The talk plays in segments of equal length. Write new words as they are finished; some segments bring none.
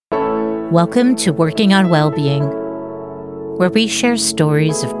Welcome to Working on Wellbeing, where we share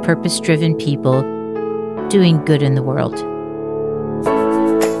stories of purpose-driven people doing good in the world.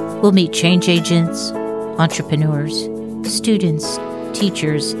 We'll meet change agents, entrepreneurs, students,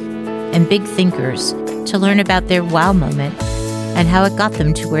 teachers, and big thinkers to learn about their wow moment and how it got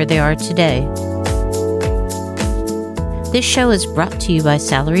them to where they are today. This show is brought to you by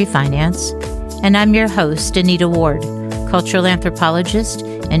Salary Finance, and I'm your host, Anita Ward, cultural anthropologist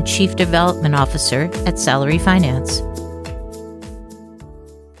and Chief Development Officer at Salary Finance.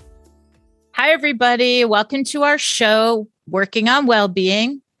 Hi, everybody. Welcome to our show, Working on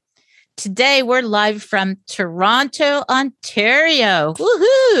Wellbeing. Today, we're live from Toronto, Ontario.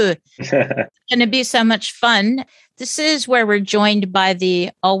 Woohoo! It's going to be so much fun. This is where we're joined by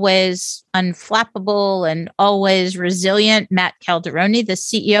the always unflappable and always resilient Matt Calderoni, the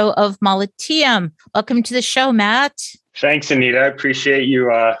CEO of Mollitium. Welcome to the show, Matt. Thanks, Anita. I appreciate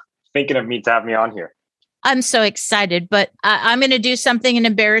you thinking of me to have me on here. I'm so excited, but I'm going to do something and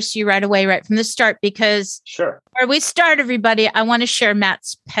embarrass you right away, right from the start, because Sure. Before we start, everybody, I want to share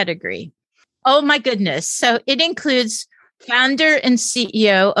Matt's pedigree. Oh, my goodness. So it includes founder and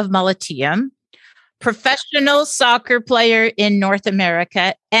CEO of Mollitium, professional soccer player in North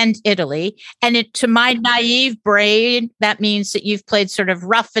America and Italy. And to my naive brain, that means that you've played sort of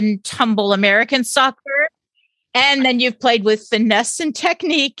rough and tumble American soccer. And then you've played with finesse and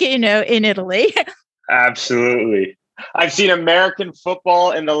technique, in Italy. Absolutely. I've seen American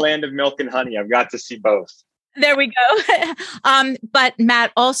football in the land of milk and honey. I've got to see both. There we go. But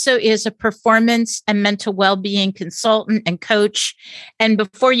Matt also is a performance and mental well-being consultant and coach. And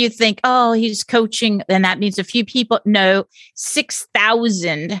before you think, oh, he's coaching, then that means a few people. No,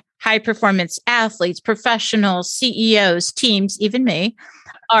 6,000 high-performance athletes, professionals, CEOs, teams, even me,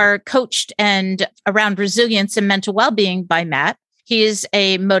 are coached and around resilience and mental well-being by Matt. He is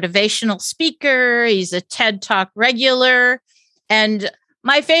a motivational speaker. He's a TED Talk regular. And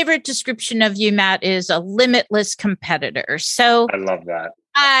my favorite description of you, Matt, is a limitless competitor. So I love that.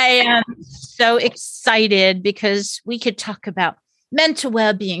 I am so excited because we could talk about mental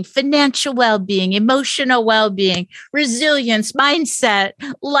well-being, financial well-being, emotional well-being, resilience, mindset,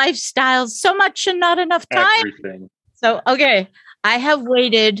 lifestyle, so much and not enough time. Everything. So, okay, I have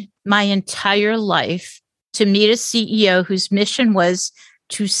waited my entire life to meet a CEO whose mission was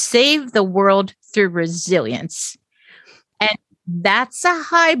to save the world through resilience. And that's a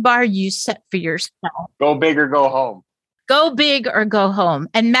high bar you set for yourself. Go big or go home. Go big or go home.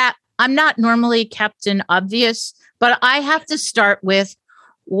 And Matt, I'm not normally Captain Obvious, but I have to start with,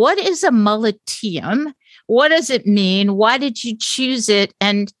 what is a Mollitium? What does it mean? Why did you choose it?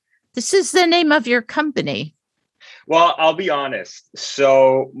 And this is the name of your company. Well, I'll be honest.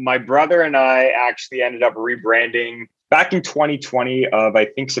 So my brother and I actually ended up rebranding back in 2020 of, I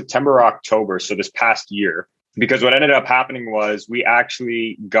think, September or October. So this past year. Because what ended up happening was we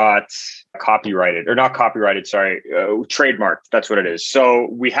actually got trademarked. That's what it is. So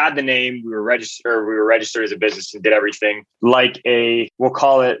we had the name, we were registered as a business and did everything like we'll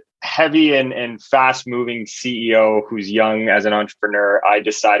call it heavy and fast moving CEO who's young as an entrepreneur. I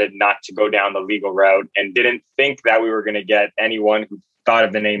decided not to go down the legal route and didn't think that we were going to get anyone who thought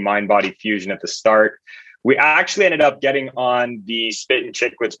of the name Mind Body Fusion at the start. We actually ended up getting on the Spit and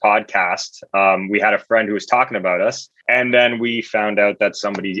Chicklets podcast. We had a friend who was talking about us, and then we found out that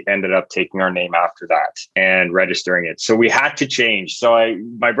somebody ended up taking our name after that and registering it. So we had to change. So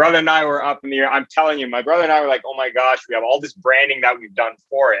my brother and I were up in the air. I'm telling you, my brother and I were like, oh my gosh, we have all this branding that we've done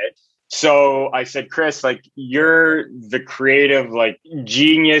for it. So I said, Chris, you're the creative,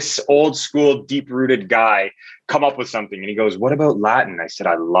 genius, old school, deep rooted guy. Come up with something. And he goes, what about Latin? I said,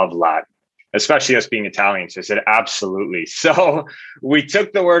 I love Latin, especially us being Italian. So I said, absolutely. So we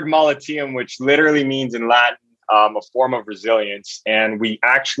took the word Mollitium, which literally means in Latin, a form of resilience. And we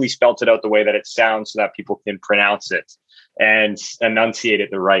actually spelt it out the way that it sounds so that people can pronounce it and enunciate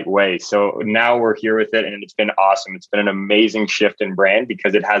it the right way. So now we're here with it, and it's been awesome. It's been an amazing shift in brand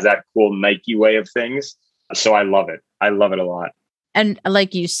because it has that cool Nike way of things. So I love it. I love it a lot. And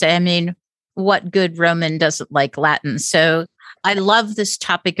like you say, I mean, what good Roman doesn't like Latin? So I love this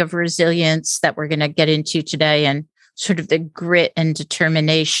topic of resilience that we're going to get into today, and sort of the grit and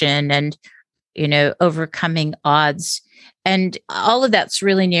determination and, overcoming odds. And all of that's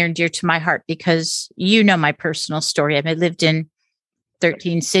really near and dear to my heart because my personal story. I lived in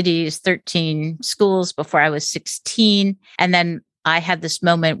 13 cities, 13 schools before I was 16. And then I had this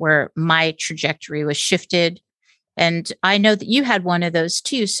moment where my trajectory was shifted. And I know that you had one of those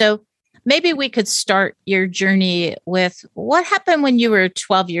too. So maybe we could start your journey with what happened when you were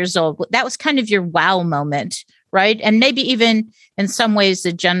 12 years old. That was kind of your wow moment, right? And maybe even in some ways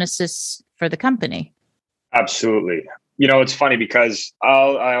the genesis for the company. Absolutely. It's funny because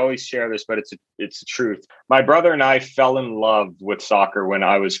I always share this, but it's the truth. My brother and I fell in love with soccer when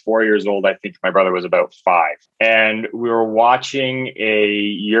I was 4 years old. I think my brother was about 5. And we were watching a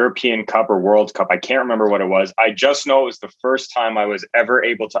European Cup or World Cup. I can't remember what it was. I just know it was the first time I was ever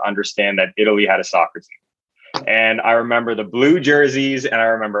able to understand that Italy had a soccer team. And I remember the blue jerseys and I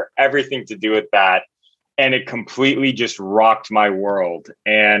remember everything to do with that. And it completely just rocked my world.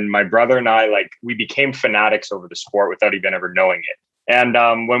 And my brother and I, we became fanatics over the sport without even ever knowing it. And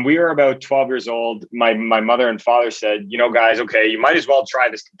when we were about 12 years old, my mother and father said, guys, okay, you might as well try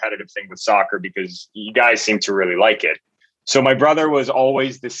this competitive thing with soccer because you guys seem to really like it. So my brother was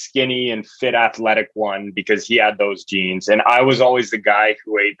always the skinny and fit athletic one because he had those genes. And I was always the guy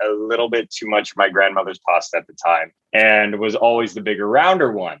who ate a little bit too much of my grandmother's pasta at the time and was always the bigger,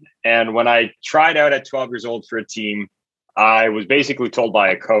 rounder one. And when I tried out at 12 years old for a team, I was basically told by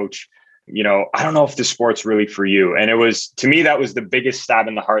a coach, I don't know if this sport's really for you. And it was, to me, that was the biggest stab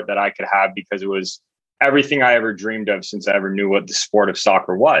in the heart that I could have because it was everything I ever dreamed of since I ever knew what the sport of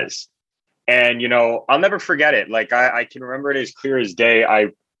soccer was. And, I'll never forget it. I can remember it as clear as day.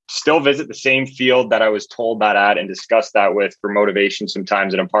 I still visit the same field that I was told that at and discuss that with for motivation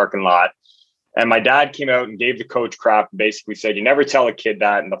sometimes in a parking lot. And my dad came out and gave the coach crap and basically said, you never tell a kid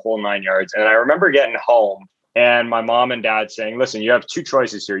that in the whole 9 yards. And I remember getting home and my mom and dad saying, listen, you have 2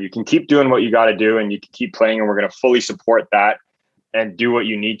 choices here. You can keep doing what you got to do and you can keep playing and we're going to fully support that and do what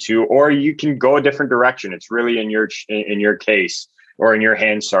you need to, or you can go a different direction. It's really in your case. Or in your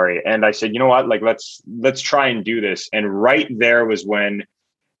hands, sorry. And I said, you know what, let's try and do this. And right there was when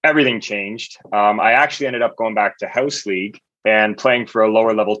everything changed. I actually ended up going back to house league and playing for a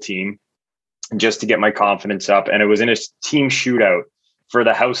lower level team just to get my confidence up. And it was in a team shootout for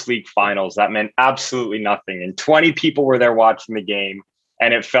the house league finals. That meant absolutely nothing. And 20 people were there watching the game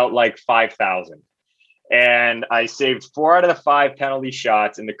and it felt like 5,000. And I saved 4 out of the 5 penalty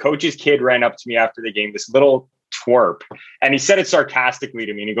shots. And the coach's kid ran up to me after the game, this little twerp. And he said it sarcastically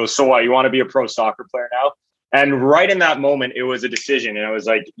to me. And he goes, so what, you want to be a pro soccer player now? And right in that moment, it was a decision. And I was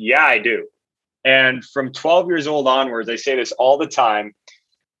like, yeah, I do. And from 12 years old onwards, I say this all the time.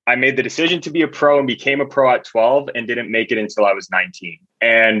 I made the decision to be a pro and became a pro at 12 and didn't make it until I was 19.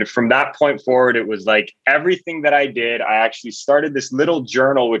 And from that point forward, it was like everything that I did, I actually started this little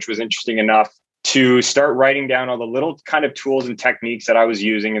journal, which was interesting enough to start writing down all the little kind of tools and techniques that I was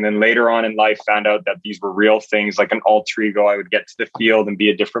using. And then later on in life, found out that these were real things like an alter ego. I would get to the field and be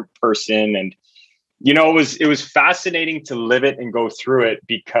a different person. And, it was fascinating to live it and go through it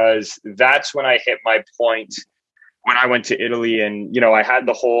because that's when I hit my point when I went to Italy and, I had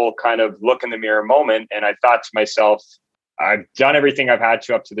the whole kind of look in the mirror moment. And I thought to myself, I've done everything I've had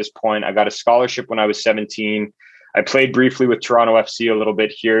to up to this point. I got a scholarship when I was 17. I played briefly with Toronto FC a little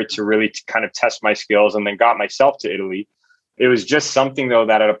bit here to really kind of test my skills and then got myself to Italy. It was just something, though,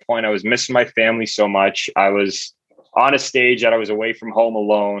 that at a point I was missing my family so much. I was on a stage that I was away from home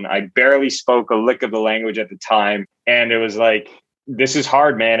alone. I barely spoke a lick of the language at the time. And it was like, this is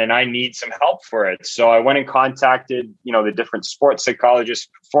hard, man, and I need some help for it. So I went and contacted, the different sports psychologists,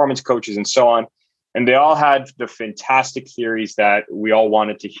 performance coaches, and so on. And they all had the fantastic theories that we all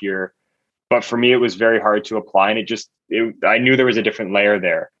wanted to hear. But for me, it was very hard to apply. And I knew there was a different layer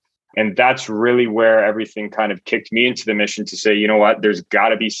there. And that's really where everything kind of kicked me into the mission to say, you know what, there's got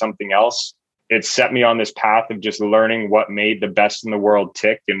to be something else. It set me on this path of just learning what made the best in the world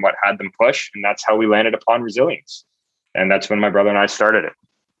tick and what had them push. And that's how we landed upon resilience. And that's when my brother and I started it.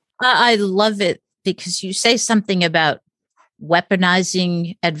 I love it because you say something about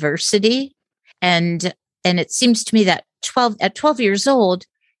weaponizing adversity. And it seems to me that at 12 years old,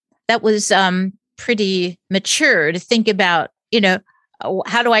 that was pretty mature to think about,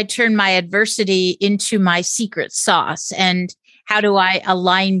 how do I turn my adversity into my secret sauce? And how do I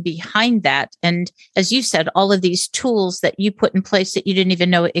align behind that? And as you said, all of these tools that you put in place that you didn't even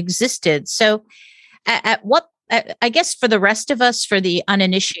know existed. So I guess for the rest of us, for the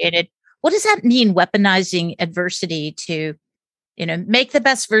uninitiated, what does that mean, weaponizing adversity to, make the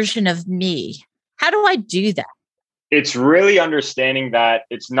best version of me? How do I do that? It's really understanding that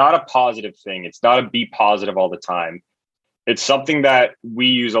it's not a positive thing. It's not a be positive all the time. It's something that we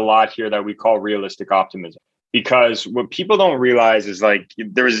use a lot here that we call realistic optimism. Because what people don't realize is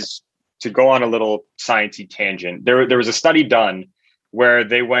to go on a little sciencey tangent, there was a study done where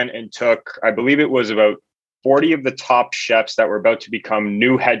they went and took, I believe it was about 40 of the top chefs that were about to become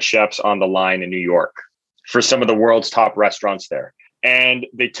new head chefs on the line in New York for some of the world's top restaurants there. And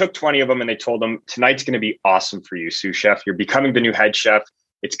they took 20 of them and they told them, tonight's going to be awesome for you, sous chef. You're becoming the new head chef.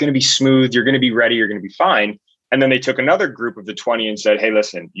 It's going to be smooth. You're going to be ready. You're going to be fine. And then they took another group of the 20 and said, hey,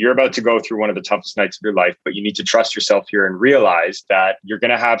 listen, you're about to go through one of the toughest nights of your life, but you need to trust yourself here and realize that you're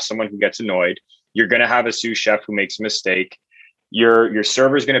going to have someone who gets annoyed. You're going to have a sous chef who makes a mistake. Your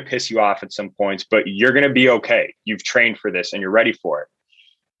server is going to piss you off at some points, but you're going to be okay. You've trained for this and you're ready for it.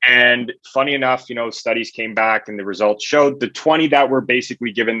 And funny enough, studies came back and the results showed the 20 that were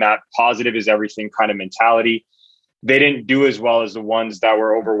basically given that positive is everything kind of mentality, they didn't do as well as the ones that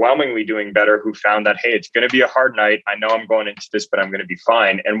were overwhelmingly doing better, who found that, hey, it's going to be a hard night. I know I'm going into this, but I'm going to be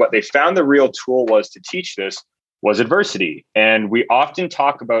fine. And what they found the real tool was to teach this was adversity. And we often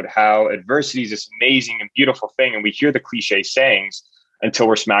talk about how adversity is this amazing and beautiful thing. And we hear the cliche sayings until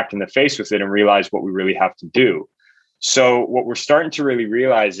we're smacked in the face with it and realize what we really have to do. So what we're starting to really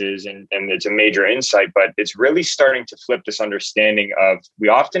realize is, and it's a major insight, but it's really starting to flip this understanding of, we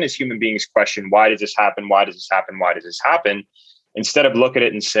often as human beings question, why does this happen? Why does this happen? Why does this happen? Instead of look at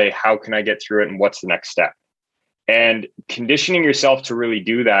it and say, how can I get through it? And what's the next step? And conditioning yourself to really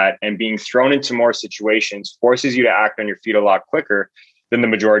do that and being thrown into more situations forces you to act on your feet a lot quicker than the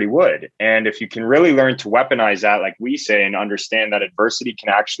majority would. And if you can really learn to weaponize that, like we say, and understand that adversity can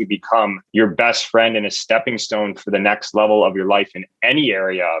actually become your best friend and a stepping stone for the next level of your life in any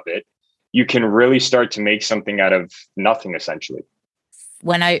area of it, you can really start to make something out of nothing, essentially.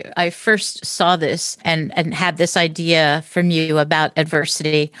 When I first saw this and had this idea from you about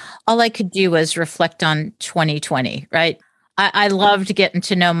adversity, all I could do was reflect on 2020, right? I loved getting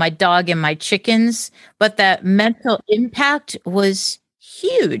to know my dog and my chickens, but that mental impact was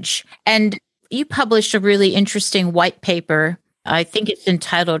huge. And you published a really interesting white paper. I think it's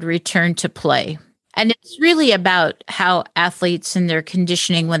entitled Return to Play. And it's really about how athletes and their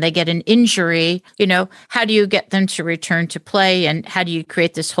conditioning, when they get an injury, how do you get them to return to play and how do you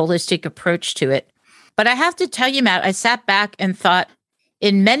create this holistic approach to it? But I have to tell you, Matt, I sat back and thought,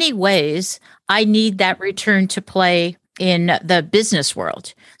 in many ways, I need that return to play in the business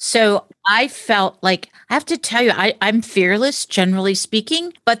world. So I felt like, I have to tell you, I'm fearless, generally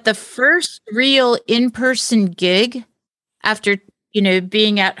speaking, but the first real in-person gig after,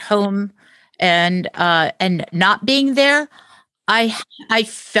 being at home and not being there, I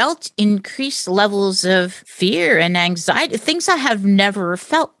felt increased levels of fear and anxiety, things I have never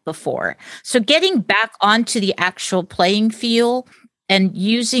felt before. So getting back onto the actual playing field and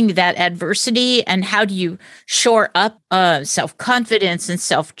using that adversity, and how do you shore up self-confidence and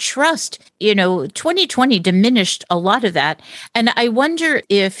self-trust? 2020 diminished a lot of that. And I wonder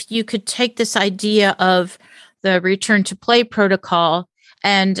if you could take this idea of the return to play protocol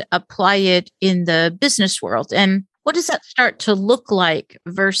and apply it in the business world. And what does that start to look like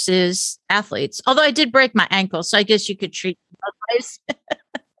versus athletes? Although I did break my ankle, so I guess you could treat it both ways.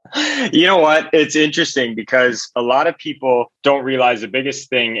 You know what? It's interesting because a lot of people don't realize the biggest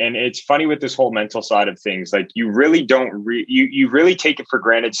thing. And it's funny with this whole mental side of things, like you really don't, you really take it for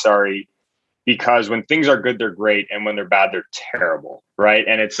granted, because when things are good, they're great. And when they're bad, they're terrible. Right.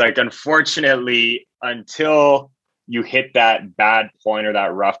 And it's like, unfortunately, until you hit that bad point or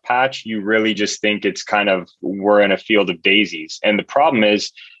that rough patch, you really just think it's kind of, we're in a field of daisies. And the problem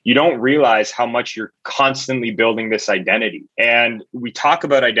is you don't realize how much you're constantly building this identity. And we talk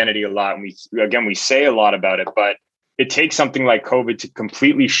about identity a lot. And we say a lot about it, but it takes something like COVID to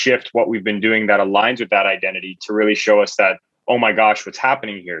completely shift what we've been doing that aligns with that identity to really show us that, oh my gosh, what's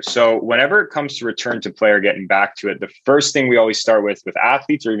happening here? So whenever it comes to return to play or getting back to it, the first thing we always start with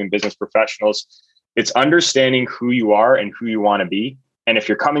athletes or even business professionals, it's understanding who you are and who you want to be. And if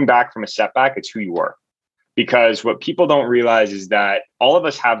you're coming back from a setback, it's who you are. Because what people don't realize is that all of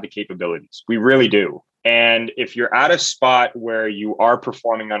us have the capabilities. We really do. And if you're at a spot where you are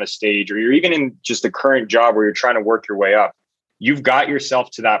performing on a stage, or you're even in just a current job where you're trying to work your way up, you've got yourself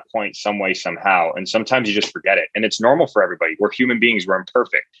to that point some way, somehow. And sometimes you just forget it. And it's normal for everybody. We're human beings. We're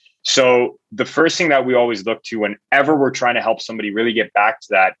imperfect. So the first thing that we always look to whenever we're trying to help somebody really get back to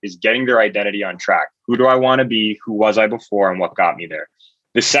that is getting their identity on track. Who do I want to be? Who was I before? And what got me there?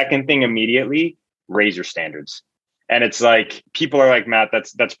 The second thing immediately, raise your standards. And it's like, people are like, Matt,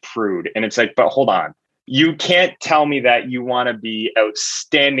 that's prude. And it's like, but hold on. You can't tell me that you want to be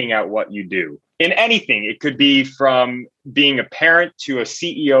outstanding at what you do. In anything, it could be from being a parent to a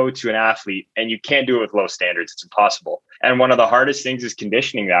CEO to an athlete, and you can't do it with low standards. It's impossible. And one of the hardest things is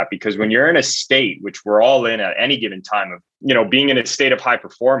conditioning that, because when you're in a state, which we're all in at any given time of, being in a state of high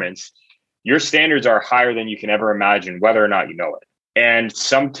performance, your standards are higher than you can ever imagine, whether or not you know it. And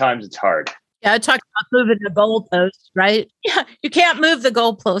sometimes it's hard. Yeah, I talked about moving the goalpost, right? Yeah, you can't move the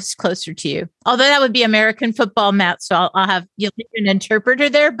goalpost closer to you. Although that would be American football, Matt. So I'll have you'll need an interpreter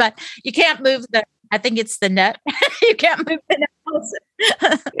there, but you can't move I think it's the net. You can't move the net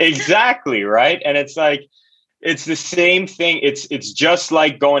closer. Exactly, right? And it's like, It's the same thing. It's just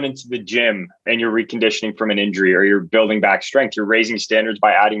like going into the gym and you're reconditioning from an injury or you're building back strength. You're raising standards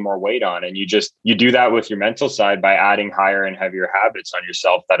by adding more weight on. And you do that with your mental side by adding higher and heavier habits on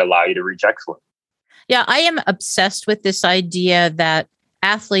yourself that allow you to reach excellence. Yeah, I am obsessed with this idea that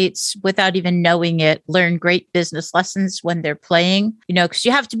athletes, without even knowing it, learn great business lessons when they're playing, because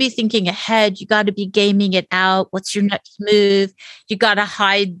you have to be thinking ahead. You got to be gaming it out. What's your next move? You got to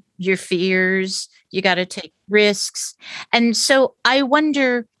hide your fears. You got to take risks. And so I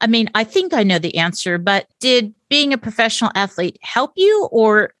wonder, I think I know the answer, but did being a professional athlete help you,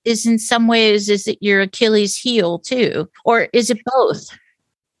 or is it your Achilles heel too? Or is it both?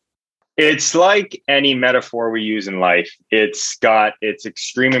 It's like any metaphor we use in life. It's got its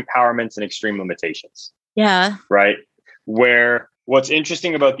extreme empowerments and extreme limitations. Yeah. Right. Where what's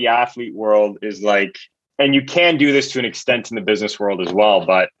interesting about the athlete world is and you can do this to an extent in the business world as well,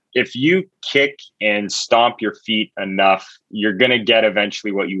 but if you kick and stomp your feet enough, you're going to get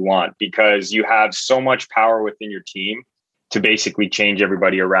eventually what you want because you have so much power within your team to basically change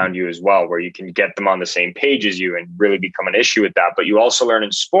everybody around you as well, where you can get them on the same page as you and really become an issue with that. But you also learn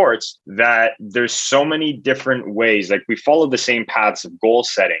in sports that there's so many different ways, we follow the same paths of goal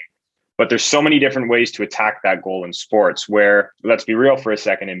setting, but there's so many different ways to attack that goal in sports where, let's be real for a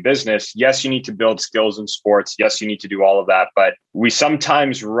second, in business, yes, you need to build skills in sports. Yes, you need to do all of that. But we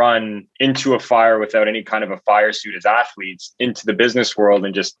sometimes run into a fire without any kind of a fire suit as athletes into the business world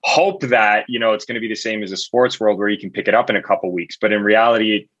and just hope that, it's going to be the same as a sports world where you can pick it up in a couple of weeks. But in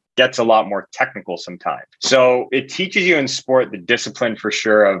reality, it gets a lot more technical sometimes. So it teaches you in sport the discipline for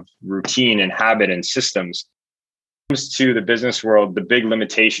sure of routine and habit and systems. To the business world, the big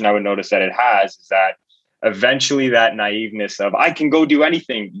limitation I would notice that it has is that eventually that naiveness of I can go do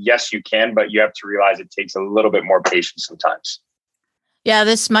anything. Yes, you can, but you have to realize it takes a little bit more patience sometimes. Yeah,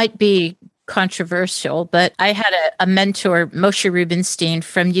 this might be controversial, but I had a mentor, Moshe Rubinstein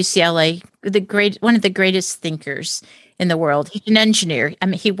from UCLA, one of the greatest thinkers in the world. He's an engineer.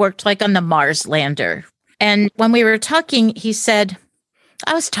 He worked on the Mars lander. And when we were talking, he said,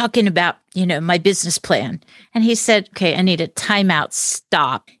 I was talking about, my business plan. And he said, okay, I need a timeout,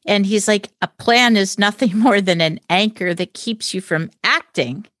 stop. And he's like, a plan is nothing more than an anchor that keeps you from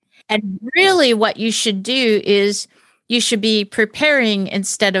acting. And really what you should do is you should be preparing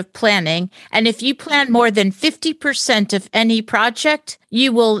instead of planning. And if you plan more than 50% of any project,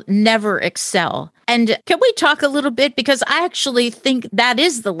 you will never excel. And can we talk a little bit? Because I actually think that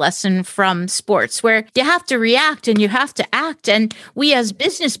is the lesson from sports, where you have to react and you have to act. And we as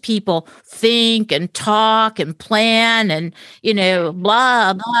business people think and talk and plan and,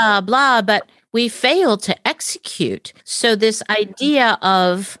 blah, blah, blah. But we fail to execute. So this idea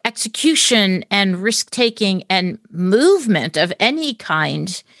of execution and risk-taking and movement of any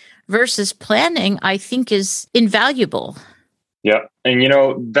kind versus planning, I think is invaluable. Yeah. And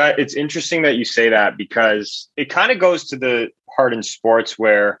that it's interesting that you say that because it kind of goes to the part in sports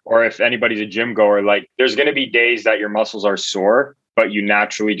or if anybody's a gym goer, there's going to be days that your muscles are sore, but you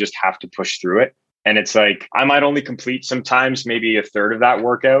naturally just have to push through it. And it's I might only complete sometimes maybe a third of that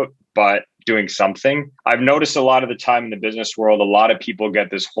workout, but doing something. I've noticed a lot of the time in the business world, a lot of people get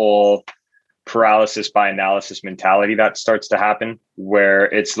this whole paralysis by analysis mentality that starts to happen where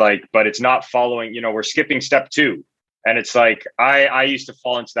it's but it's not following, we're skipping step 2. And it's I used to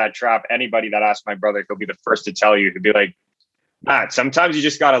fall into that trap. Anybody that asks my brother, he'll be the first to tell you, he'll be like, sometimes you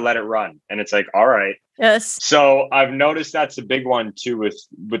just got to let it run. And it's all right. Yes. So I've noticed that's a big one too with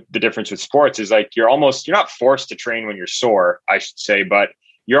the difference with sports is you're not forced to train when you're sore, I should say, but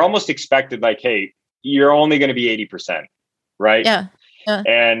you're almost expected hey, you're only going to be 80%, right? Yeah. Yeah.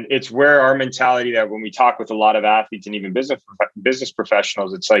 And it's where our mentality that when we talk with a lot of athletes and even business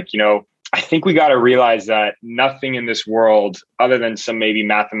professionals, it's I think we got to realize that nothing in this world other than some maybe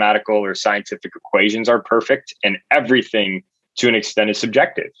mathematical or scientific equations are perfect, and everything to an extent is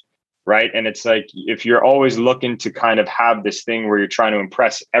subjective. Right. And it's if you're always looking to kind of have this thing where you're trying to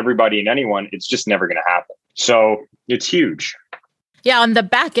impress everybody and anyone, it's just never going to happen. So it's huge. Yeah, on the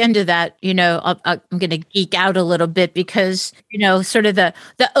back end of that, I'm going to geek out a little bit because, sort of the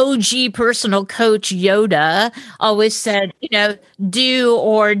OG personal coach Yoda always said, do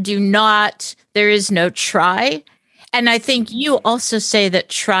or do not. There is no try. And I think you also say that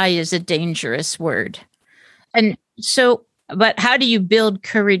try is a dangerous word. And so, but how do you build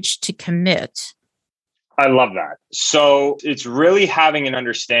courage to commit? I love that. So it's really having an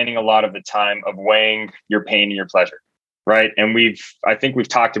understanding a lot of the time of weighing your pain and your pleasure. right? And I think we've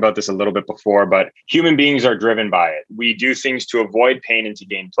talked about this a little bit before, but human beings are driven by it. We do things to avoid pain and to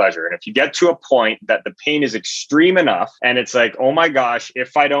gain pleasure. And if you get to a point that the pain is extreme enough and it's like, oh my gosh,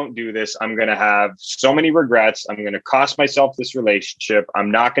 if I don't do this, I'm going to have so many regrets. I'm going to cost myself this relationship. I'm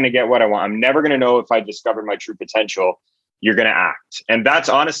not going to get what I want. I'm never going to know if I discovered my true potential. You're going to act. And that's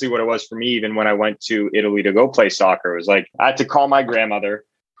honestly what it was for me. Even when I went to Italy to go play soccer, it was like, I had to call my grandmother,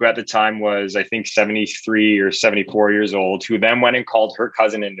 who at the time was, I think, 73 or 74 years old, who then went and called her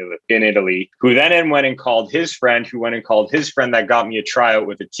cousin in Italy, who then went and called his friend, who went and called his friend that got me a tryout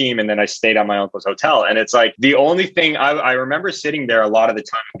with the team. And then I stayed at my uncle's hotel. And it's like, the only thing I remember sitting there a lot of the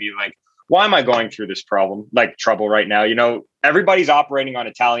time and be like, why am I going through this trouble right now? You know, everybody's operating on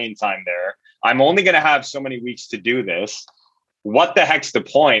Italian time there. I'm only going to have so many weeks to do this. What the heck's the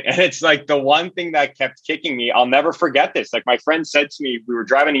point? And it's like the one thing that kept kicking me. I'll never forget this. Like my friend said to me, we were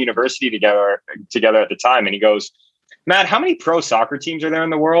driving to university together at the time. And he goes, Matt, how many pro soccer teams are there in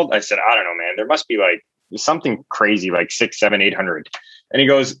the world? I said, I don't know, man. There must be like something crazy, like 600, 700, 800. And he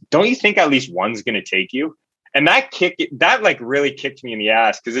goes, don't you think at least one's going to take you? And that like really kicked me in the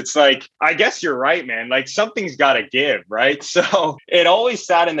ass, because it's like, I guess you're right, man. Like something's got to give, right? So it always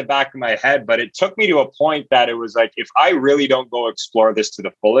sat in the back of my head, but it took me to a point that it was like, if I really don't go explore this to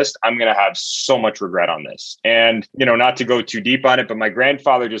the fullest, I'm going to have so much regret on this. And, you know, not to go too deep on it, but my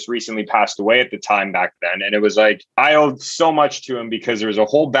grandfather just recently passed away at the time back then. And it was like, I owed so much to him, because there was a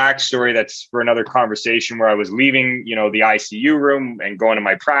whole backstory that's for another conversation, where I was leaving, you know, the ICU room and going to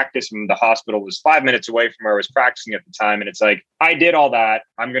my practice, and the hospital was 5 minutes away from where I was practicing at the time. And it's like, I did all that.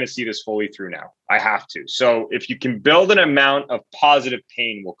 I'm going to see this fully through now. I have to. So if you can build an amount of positive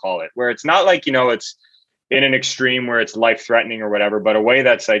pain, we'll call it, where it's not like, you know, it's in an extreme where it's life threatening or whatever, but a way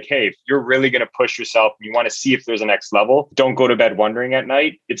that's like, hey, if you're really going to push yourself and you want to see if there's a next level, don't go to bed wondering at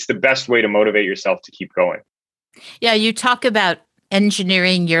night. It's the best way to motivate yourself to keep going. Yeah. You talk about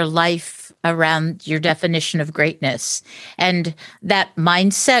engineering your life around your definition of greatness, and that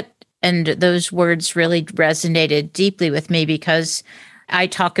mindset. And those words really resonated deeply with me, because I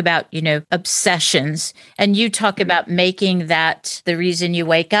talk about, you know, obsessions, and you talk about making that the reason you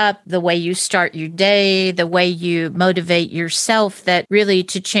wake up, the way you start your day, the way you motivate yourself, that really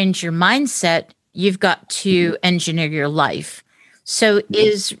to change your mindset, you've got to engineer your life. So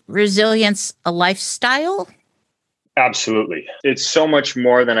is resilience a lifestyle? Absolutely. It's so much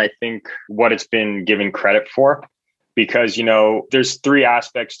more than I think what it's been given credit for. Because, you know, there's three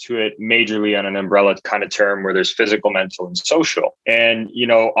aspects to it majorly on an umbrella kind of term, where there's physical, mental, and social. And, you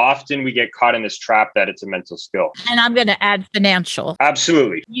know, often we get caught in this trap that it's a mental skill. And I'm going to add financial.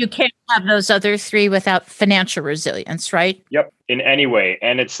 Absolutely. You can't have those other three without financial resilience, right? Yep. In any way.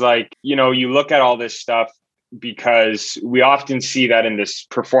 And it's like, you know, you look at all this stuff, because we often see that in this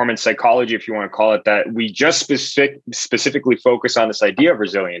performance psychology, if you want to call it that, we just specifically focus on this idea of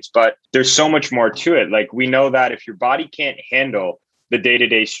resilience, but there's so much more to it. Like, we know that if your body can't handle the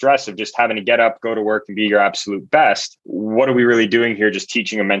day-to-day stress of just having to get up, go to work, and be your absolute best, what are we really doing here? Just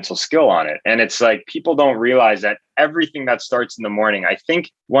teaching a mental skill on it. And it's like, people don't realize that everything that starts in the morning, I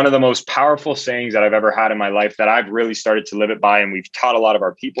think one of the most powerful sayings that I've ever had in my life, that I've really started to live it by, and we've taught a lot of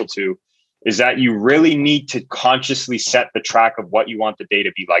our people to, is that you really need to consciously set the track of what you want the day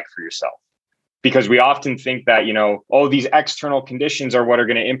to be like for yourself. Because we often think that, you know, oh, these external conditions are what are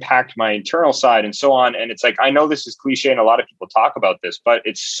going to impact my internal side and so on. And it's like, I know this is cliche and a lot of people talk about this, but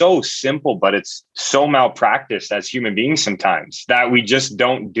it's so simple, but it's so malpracticed as human beings sometimes that we just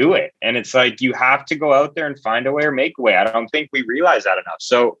don't do it. And it's like, you have to go out there and find a way or make a way. I don't think we realize that enough.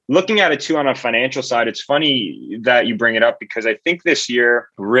 So looking at it too on a financial side, it's funny that you bring it up, because I think this year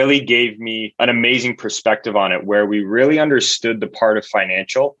really gave me an amazing perspective on it, where we really understood the part of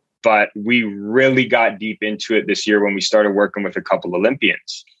financial. But we really got deep into it this year when we started working with a couple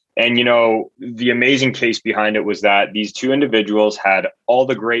Olympians. And, you know, the amazing case behind it was that these two individuals had all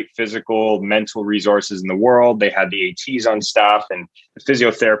the great physical, mental resources in the world. They had the ATs on staff and the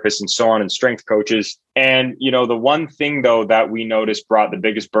physiotherapists and so on, and strength coaches. And, you know, the one thing, though, that we noticed brought the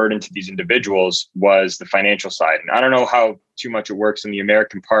biggest burden to these individuals was the financial side. And I don't know how too much it works in the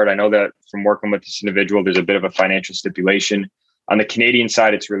American part. I know that from working with this individual, there's a bit of a financial stipulation. On the Canadian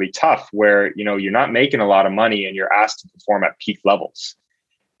side, it's really tough, where, you know, you're not making a lot of money and you're asked to perform at peak levels.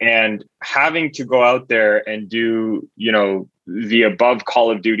 And having to go out there and do, you know, the above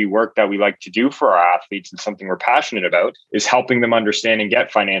Call of Duty work that we like to do for our athletes, and something we're passionate about, is helping them understand and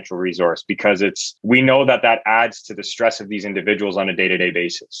get financial resource, because we know that adds to the stress of these individuals on a day-to-day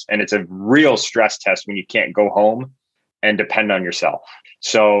basis. And it's a real stress test when you can't go home and depend on yourself.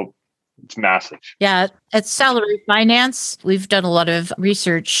 So it's massive. Yeah. At Salary Finance, we've done a lot of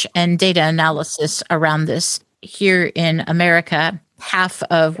research and data analysis around this. here in America, half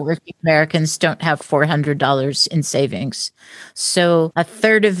of working Americans don't have $400 in savings. So a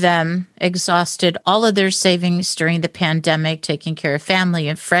third of them exhausted all of their savings during the pandemic, taking care of family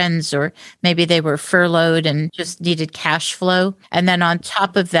and friends, or maybe they were furloughed and just needed cash flow. And then on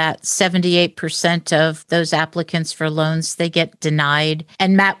top of that, 78% of those applicants for loans, they get denied.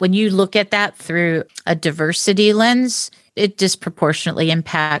 And Matt, when you look at that through a diversity lens, it disproportionately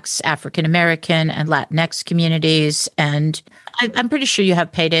impacts African American and Latinx communities. And I'm pretty sure you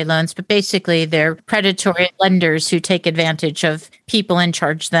have payday loans, but basically they're predatory lenders who take advantage of people and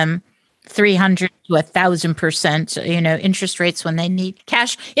charge them 300 to 1,000%, interest rates when they need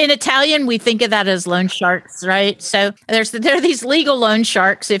cash. In Italian, we think of that as loan sharks, right? So there are these legal loan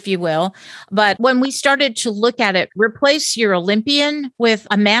sharks, if you will. But when we started to look at it, replace your Olympian with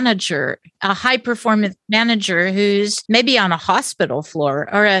a manager, a high performance manager who's maybe on a hospital floor,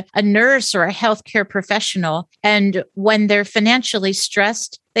 or a nurse or a healthcare professional. And when they're financially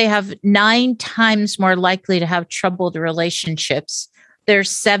stressed, they have 9 times more likely to have troubled relationships. They're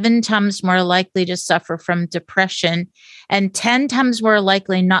 7 times more likely to suffer from depression and 10 times more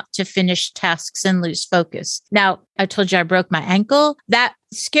likely not to finish tasks and lose focus. Now, I told you I broke my ankle. That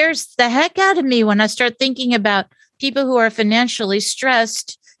scares the heck out of me when I start thinking about people who are financially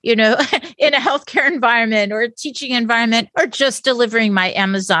stressed, in a healthcare environment or a teaching environment, or just delivering my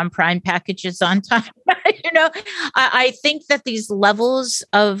Amazon Prime packages on time. I think that these levels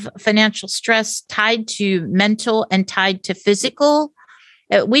of financial stress tied to mental and tied to physical,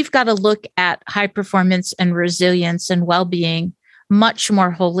 we've got to look at high performance and resilience and well-being much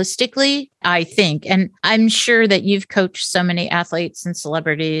more holistically, I think. And I'm sure that you've coached so many athletes and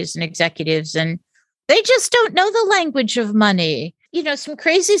celebrities and executives, and they just don't know the language of money. Some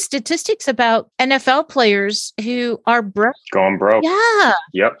crazy statistics about NFL players who are broke. Going broke. Yeah.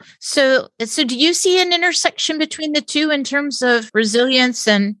 Yep. So do you see an intersection between the two in terms of resilience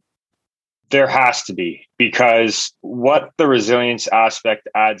and... There has to be, because what the resilience aspect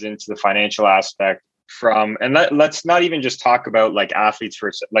adds into the financial aspect let's not even just talk about like athletes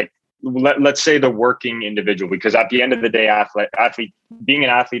let's say the working individual, because at the end of the day, being an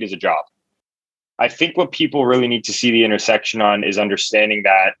athlete is a job. I think what people really need to see the intersection on is understanding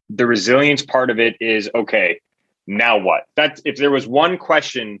that the resilience part of it is, okay, now what? That if there was one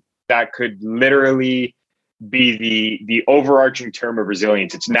question that could literally be the overarching term of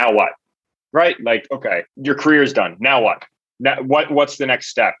resilience, it's now what? Right? Like, okay, your career's done. Now what? Now, what's the next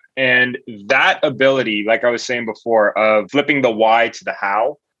step? And that ability, like I was saying before, of flipping the why to the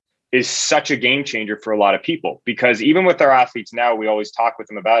how is such a game changer for a lot of people. Because even with our athletes now, we always talk with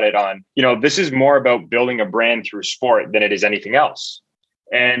them about it on, this is more about building a brand through sport than it is anything else.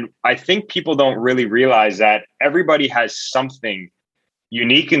 And I think people don't really realize that everybody has something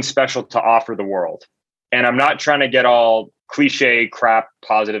unique and special to offer the world. And I'm not trying to get all cliche crap,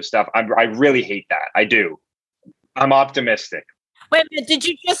 positive stuff. I really hate that. I do. I'm optimistic. Wait a minute. Did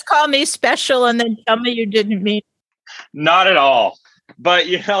you just call me special and then tell me you didn't mean? Not at all. But,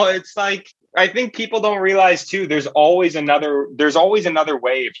 it's like, I think people don't realize too, there's always another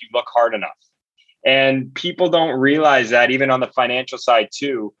way if you look hard enough. And people don't realize that even on the financial side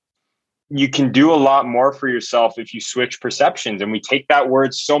too, you can do a lot more for yourself if you switch perceptions. And we take that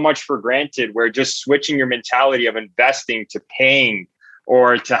word so much for granted, where just switching your mentality of investing to paying,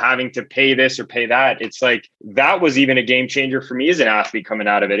 or to having to pay this or pay that. It's like, that was even a game changer for me as an athlete coming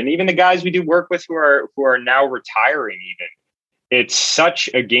out of it. And even the guys we do work with who are now retiring, even, it's such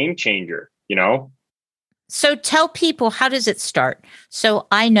a game changer, So tell people, how does it start? So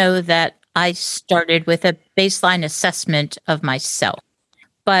I know that I started with a baseline assessment of myself.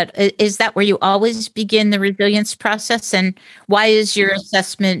 But is that where you always begin the resilience process? And why is your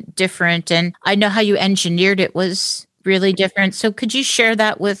assessment different? And I know how you engineered it was really different. So could you share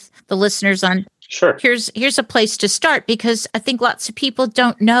that with the listeners on? Sure. Here's a place to start, because I think lots of people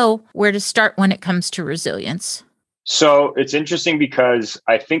don't know where to start when it comes to resilience. So it's interesting because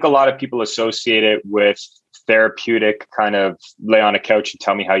I think a lot of people associate it with therapeutic, kind of lay on a couch and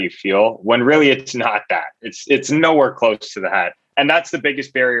tell me how you feel, when really it's not that. It's nowhere close to that. And that's the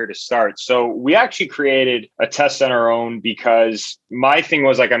biggest barrier to start. So we actually created a test on our own, because my thing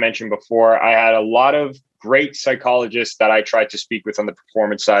was, like I mentioned before, I had a lot of great psychologists that I tried to speak with on the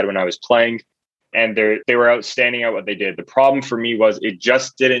performance side when I was playing, and they were outstanding at what they did. The problem for me was it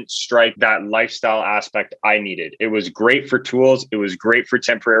just didn't strike that lifestyle aspect I needed. It was great for tools. It was great for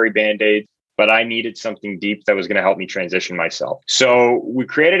temporary Band-Aids, but I needed something deep that was going to help me transition myself. So we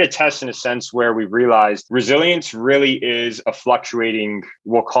created a test in a sense where we realized resilience really is a fluctuating,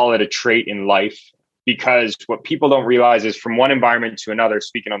 we'll call it a trait in life, because what people don't realize is from one environment to another,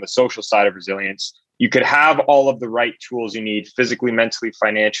 speaking on the social side of resilience, You could have all of the right tools you need physically, mentally,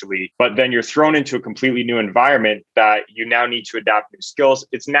 financially, but then you're thrown into a completely new environment that you now need to adapt new skills.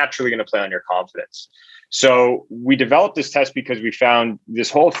 It's naturally going to play on your confidence. So we developed this test because we found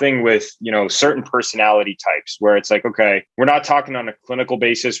this whole thing with, certain personality types where it's like, okay, we're not talking on a clinical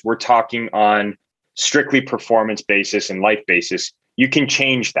basis. We're talking on strictly performance basis and life basis. You can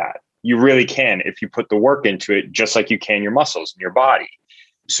change that. You really can if you put the work into it, just like you can your muscles and your body.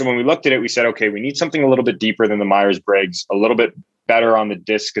 So when we looked at it, we said, okay, we need something a little bit deeper than the Myers-Briggs, a little bit better on the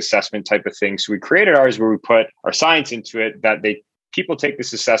DISC assessment type of thing. So we created ours where we put our science into it, that people take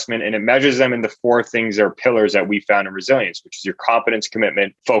this assessment and it measures them in the 4 things or pillars that we found in resilience, which is your competence,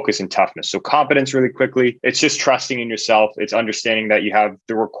 commitment, focus, and toughness. So competence, really quickly, it's just trusting in yourself. It's understanding that you have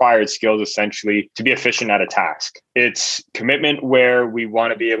the required skills essentially to be efficient at a task. It's commitment, where we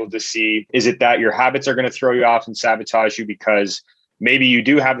want to be able to see, is it that your habits are going to throw you off and sabotage you because maybe you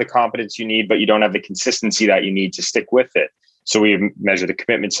do have the competence you need, but you don't have the consistency that you need to stick with it. So we measure the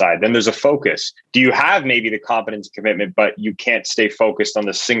commitment side. Then there's a focus. Do you have maybe the competence and commitment, but you can't stay focused on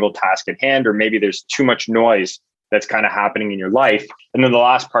the single task at hand, or maybe there's too much noise that's kind of happening in your life? And then the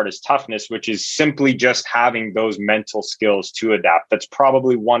last part is toughness, which is simply just having those mental skills to adapt. That's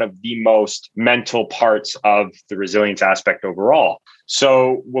probably one of the most mental parts of the resilience aspect overall.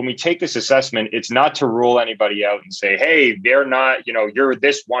 So when we take this assessment, it's not to rule anybody out and say, hey, they're not, you're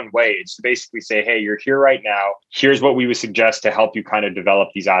this one way. It's to basically say, hey, you're here right now. Here's what we would suggest to help you kind of develop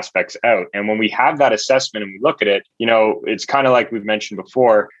these aspects out. And when we have that assessment and we look at it, it's kind of like we've mentioned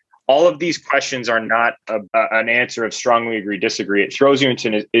before, all of these questions are not an answer of strongly agree, disagree. It throws you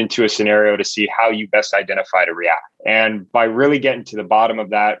into a scenario to see how you best identify to react. And by really getting to the bottom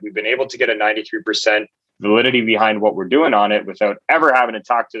of that, we've been able to get a 93% validity behind what we're doing on it without ever having to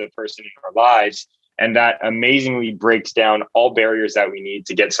talk to the person in our lives. And that amazingly breaks down all barriers that we need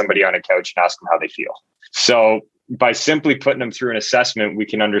to get somebody on a couch and ask them how they feel. So by simply putting them through an assessment, we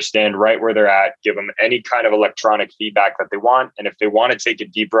can understand right where they're at, give them any kind of electronic feedback that they want. And if they want to take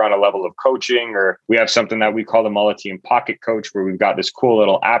it deeper on a level of coaching, or we have something that we call the Multi-Team Pocket Coach, where we've got this cool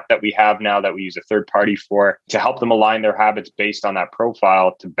little app that we have now that we use a third party for to help them align their habits based on that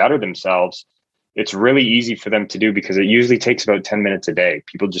profile to better themselves. It's really easy for them to do because it usually takes about 10 minutes a day.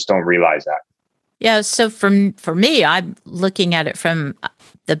 People just don't realize that. Yeah. So for me, I'm looking at it from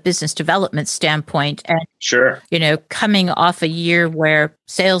the business development standpoint. And, sure, coming off a year where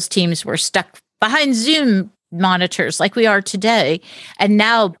sales teams were stuck behind Zoom monitors like we are today, and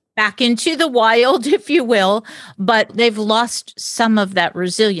now back into the wild, if you will, but they've lost some of that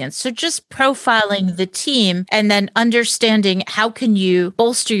resilience. So just profiling the team and then understanding how can you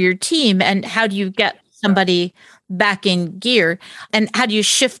bolster your team and how do you get somebody back in gear and how do you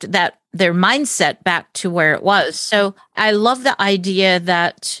shift their mindset back to where it was. So I love the idea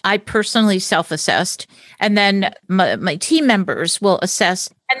that I personally self-assessed, and then my team members will assess,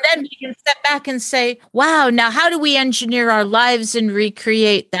 and then we can step back and say, wow, now how do we engineer our lives and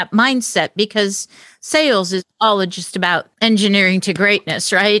recreate that mindset? Because sales is all just about engineering to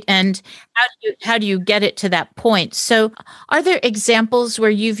greatness, right? And how do you get it to that point? So are there examples where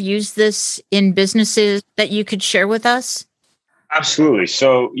you've used this in businesses that you could share with us? Absolutely.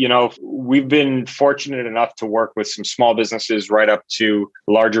 So, we've been fortunate enough to work with some small businesses right up to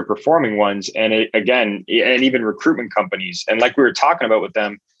larger performing ones. And and even recruitment companies. And like we were talking about with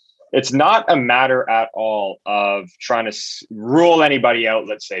them, it's not a matter at all of trying to rule anybody out,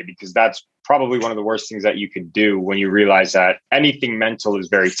 let's say, because that's probably one of the worst things that you could do when you realize that anything mental is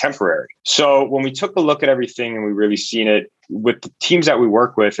very temporary. So when we took a look at everything and we really seen it with the teams that we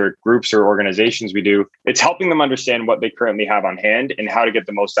work with or groups or organizations we do, it's helping them understand what they currently have on hand and how to get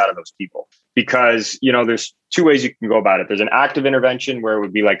the most out of those people. Because, there's 2 ways you can go about it. There's an active intervention where it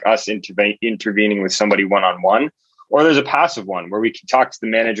would be like us intervening with somebody one-on-one. Or there's a passive one where we can talk to the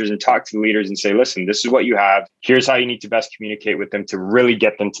managers and talk to the leaders and say, listen, this is what you have. Here's how you need to best communicate with them to really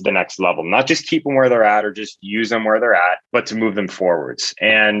get them to the next level. Not just keep them where they're at or just use them where they're at, but to move them forwards.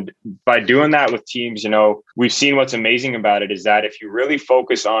 And by doing that with teams, we've seen what's amazing about it is that if you really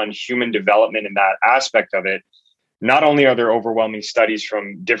focus on human development in that aspect of it, not only are there overwhelming studies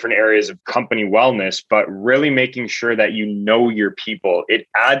from different areas of company wellness, but really making sure that you know your people. It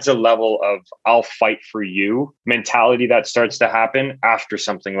adds a level of I'll fight for you mentality that starts to happen after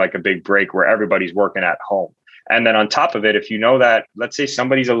something like a big break where everybody's working at home. And then on top of it, if you know that, let's say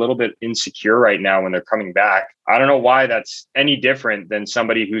somebody's a little bit insecure right now when they're coming back, I don't know why that's any different than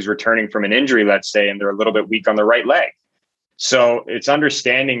somebody who's returning from an injury, let's say, and they're a little bit weak on the right leg. So it's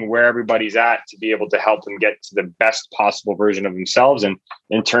understanding where everybody's at to be able to help them get to the best possible version of themselves and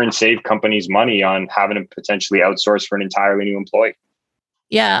in turn save companies money on having to potentially outsource for an entirely new employee.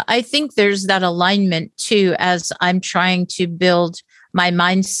 Yeah, I think there's that alignment too, as I'm trying to build my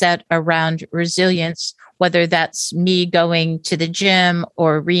mindset around resilience, whether that's me going to the gym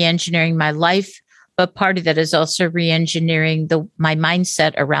or re-engineering my life. But part of that is also re-engineering my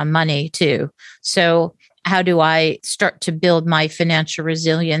mindset around money too. So how do I start to build my financial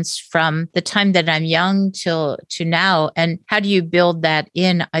resilience from the time that I'm young to now? And how do you build that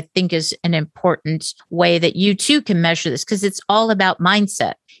in? I think is an important way that you too can measure this, because it's all about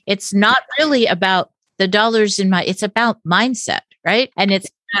mindset. It's not really about the dollars it's about mindset, right? And it's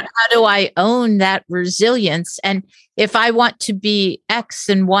how do I own that resilience? And if I want to be X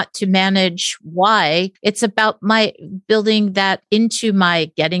and want to manage Y, it's about my building that into my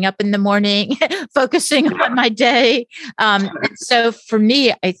getting up in the morning, focusing on my day. So for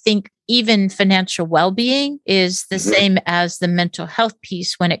me, I think even financial well-being is the same as the mental health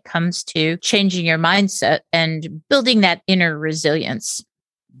piece when it comes to changing your mindset and building that inner resilience.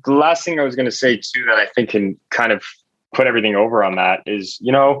 The last thing I was going to say too, that I think can kind of put everything over on that is,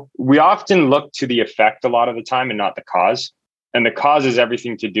 we often look to the effect a lot of the time and not the cause. And the cause is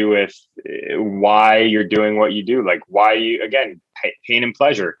everything to do with why you're doing what you do, like why you, again, pain and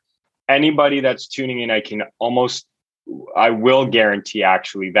pleasure. Anybody that's tuning in, I will guarantee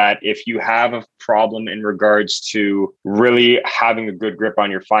actually that if you have a problem in regards to really having a good grip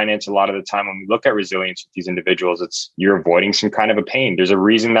on your finance, a lot of the time when we look at resilience with these individuals, you're avoiding some kind of a pain. There's a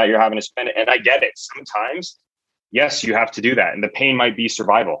reason that you're having to spend it. And I get it. Sometimes, yes, you have to do that. And the pain might be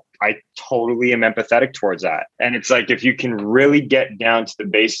survival. I totally am empathetic towards that. And it's like, if you can really get down to the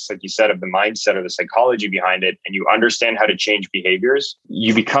basics, like you said, of the mindset or the psychology behind it, and you understand how to change behaviors,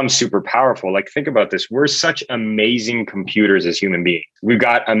 you become super powerful. Like, think about this. We're such amazing computers as human beings. We've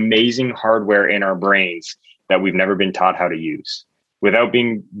got amazing hardware in our brains that we've never been taught how to use. Without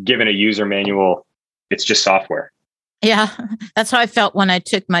being given a user manual, it's just software. Yeah, that's how I felt when I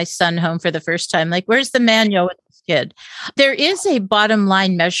took my son home for the first time. Like, where's the manual with this kid? There is a bottom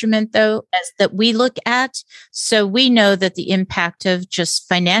line measurement, though, that we look at. So we know that the impact of just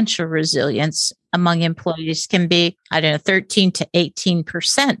financial resilience among employees can be, 13 to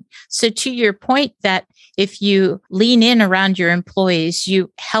 18%. So to your point that if you lean in around your employees,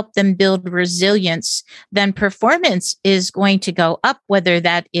 you help them build resilience, then performance is going to go up, whether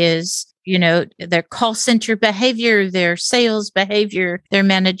that is their call center behavior, their sales behavior, their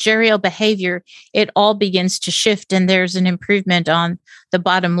managerial behavior, it all begins to shift. And there's an improvement on the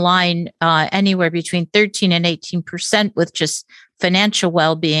bottom line, anywhere between 13 and 18% with just financial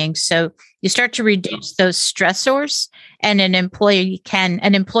well-being. So you start to reduce those stressors, and an employer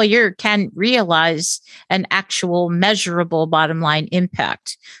can realize an actual measurable bottom line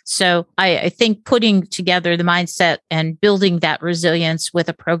impact. So I think putting together the mindset and building that resilience with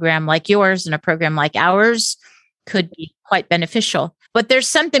a program like yours and a program like ours could be quite beneficial. But there's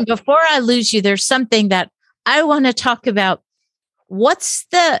something, before I lose you, there's something that I want to talk about. What's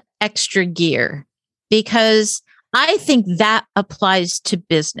the extra gear? Because I think that applies to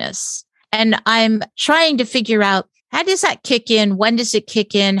business. And I'm trying to figure out, how does that kick in? When does it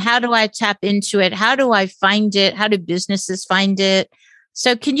kick in? How do I tap into it? How do I find it? How do businesses find it?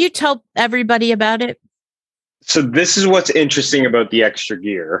 So can you tell everybody about it? So this is what's interesting about the extra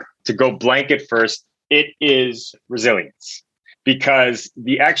gear. To go blanket first, it is resilience. Because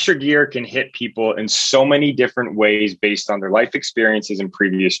the extra gear can hit people in so many different ways based on their life experiences and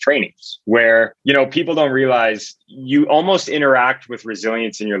previous trainings, where, people don't realize you almost interact with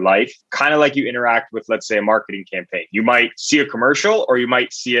resilience in your life, kind of like you interact with, let's say, a marketing campaign. You might see a commercial, or you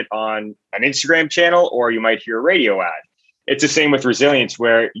might see it on an Instagram channel, or you might hear a radio ad. It's the same with resilience,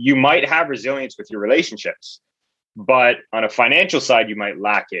 where you might have resilience with your relationships, but on a financial side, you might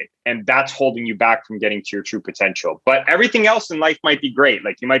lack it. And that's holding you back from getting to your true potential. But everything else in life might be great.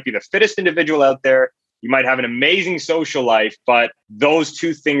 Like, you might be the fittest individual out there. You might have an amazing social life, but those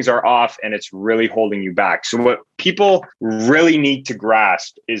two things are off, and it's really holding you back. So what people really need to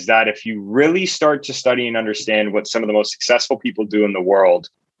grasp is that if you really start to study and understand what some of the most successful people do in the world,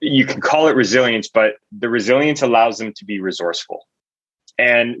 you can call it resilience, but the resilience allows them to be resourceful.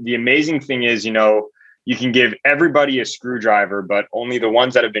 And the amazing thing is, you can give everybody a screwdriver, but only the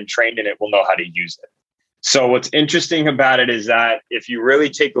ones that have been trained in it will know how to use it. So what's interesting about it is that if you really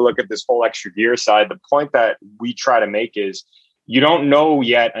take a look at this whole extra gear side, the point that we try to make is you don't know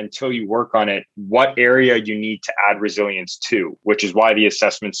yet until you work on it what area you need to add resilience to, which is why the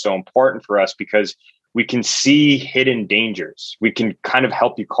assessment's so important for us, because we can see hidden dangers. We can kind of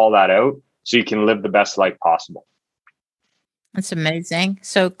help you call that out so you can live the best life possible. That's amazing.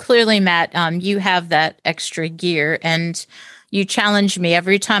 So clearly, Matt, you have that extra gear, and you challenge me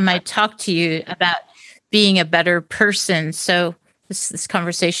every time I talk to you about being a better person. So This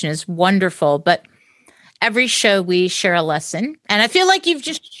conversation is wonderful, but every show we share a lesson. And I feel like you've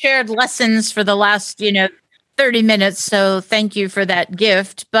just shared lessons for the last, 30 minutes. So thank you for that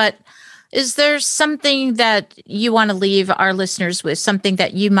gift. But is there something that you want to leave our listeners with, something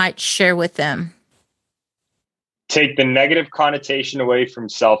that you might share with them? Take the negative connotation away from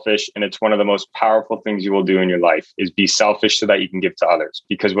selfish. And it's one of the most powerful things you will do in your life is be selfish so that you can give to others.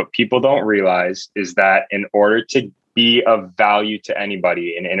 Because what people don't realize is that in order to be of value to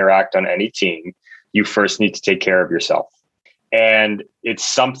anybody and interact on any team, you first need to take care of yourself. And it's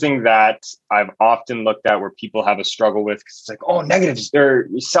something that I've often looked at where people have a struggle with, because it's like, oh, negatives, they're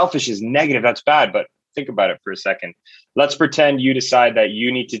selfish is negative. That's bad. But think about it for a second. Let's pretend you decide that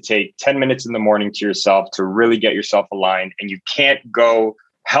you need to take 10 minutes in the morning to yourself to really get yourself aligned, and you can't go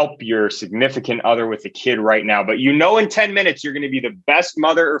help your significant other with a kid right now. But in 10 minutes, you're going to be the best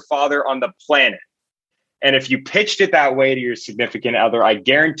mother or father on the planet. And if you pitched it that way to your significant other, I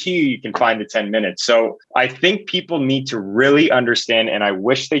guarantee you can find the 10 minutes. So I think people need to really understand, and I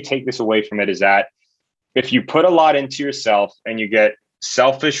wish they take this away from it, is that if you put a lot into yourself and you get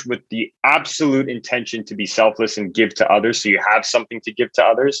selfish with the absolute intention to be selfless and give to others, so you have something to give to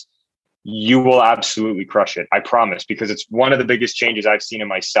others, you will absolutely crush it. I promise, because it's one of the biggest changes I've seen in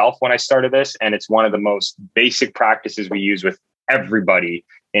myself when I started this. And it's one of the most basic practices we use with everybody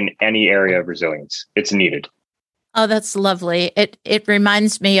in any area of resilience. It's needed. Oh, that's lovely. It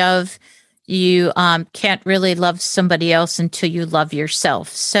reminds me of you can't really love somebody else until you love yourself.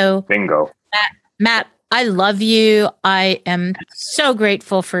 So bingo. Matt, I love you. I am so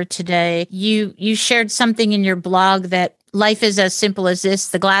grateful for today. You shared something in your blog that life is as simple as this.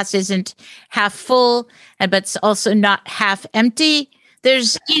 The glass isn't half full, but it's also not half empty.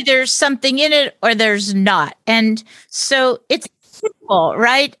 There's either something in it or there's not. And so it's simple,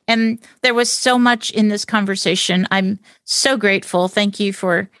 right? And there was so much in this conversation. I'm so grateful. Thank you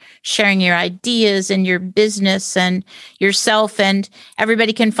for sharing your ideas and your business and yourself. And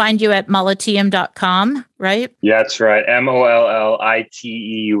everybody can find you at molliteum.com, right? Yeah, that's right.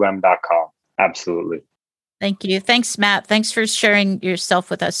 molliteum.com. Absolutely. Thank you. Thanks, Matt. Thanks for sharing yourself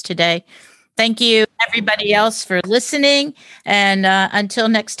with us today. Thank you, everybody else, for listening. And until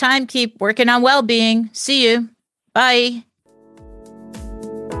next time, keep working on well-being. See you. Bye.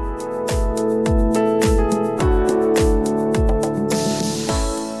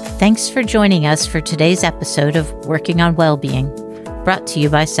 Thanks for joining us for today's episode of Working on Wellbeing, brought to you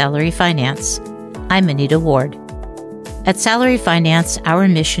by Salary Finance. I'm Anita Ward. At Salary Finance, our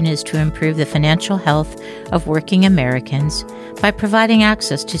mission is to improve the financial health of working Americans by providing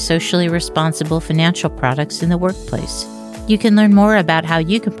access to socially responsible financial products in the workplace. You can learn more about how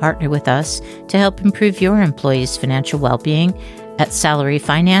you can partner with us to help improve your employees' financial well-being at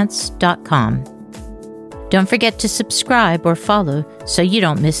salaryfinance.com. Don't forget to subscribe or follow so you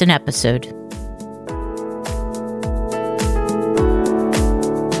don't miss an episode.